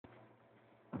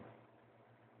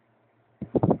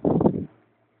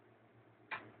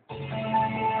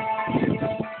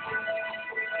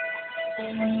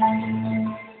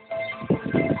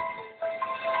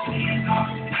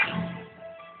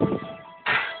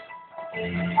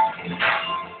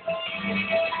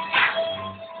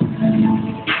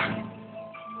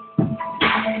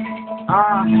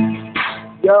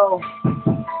Yo.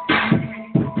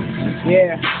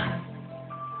 Yeah.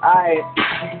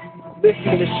 Listen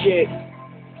to this shit.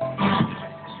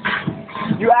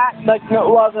 You act like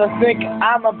no other. Think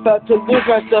I'm about to lose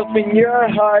myself in your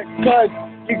heart, 'cause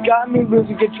you got me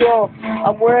losing control.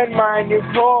 I'm wearing my new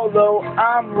polo.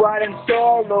 I'm riding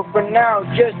solo for now.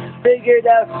 Just figured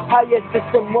out how your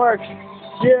system works.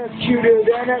 You're cuter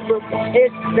than it looks.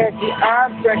 It's messy.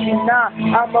 I'm freshy now.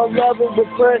 I'm a lovable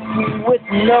person with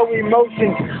no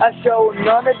emotion. I show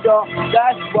none at all.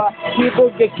 That's why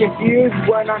people get confused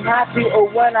when I'm happy or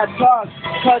when I talk.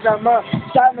 'Cause I'm a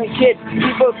silent kid.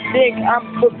 People think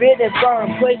I'm forbidden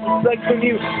from places like when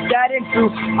you got into.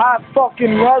 I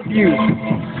fucking love you.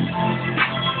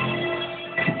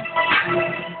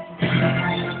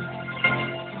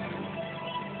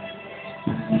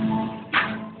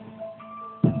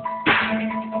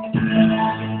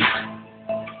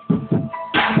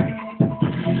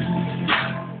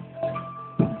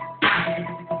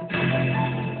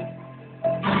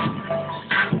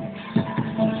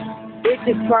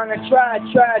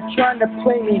 Just trying to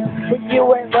play me. But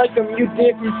you ain't like them, you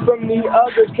different from the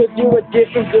others, 'cause you a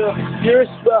different girl. You're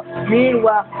swell.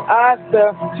 Meanwhile, I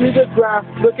fell to the ground,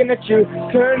 looking at you,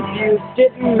 confused,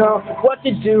 didn't know what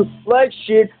to do, like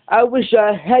shit. I wish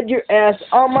I had your ass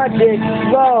on my dick.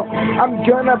 Well, I'm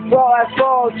gonna fall, I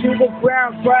fall to the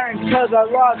ground, crying 'cause I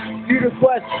lost you to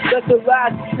quest. That's the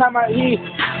last time I eat.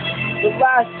 The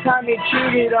last time they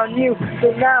cheated on you,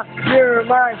 so now you're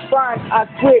mine, fine, I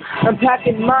quit. I'm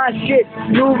packing my shit,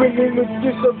 moving in with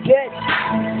you, so get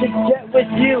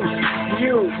with you,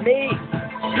 me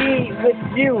with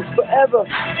you forever.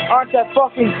 Aren't I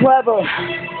fucking clever?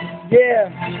 Yeah,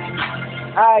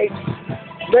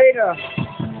 later.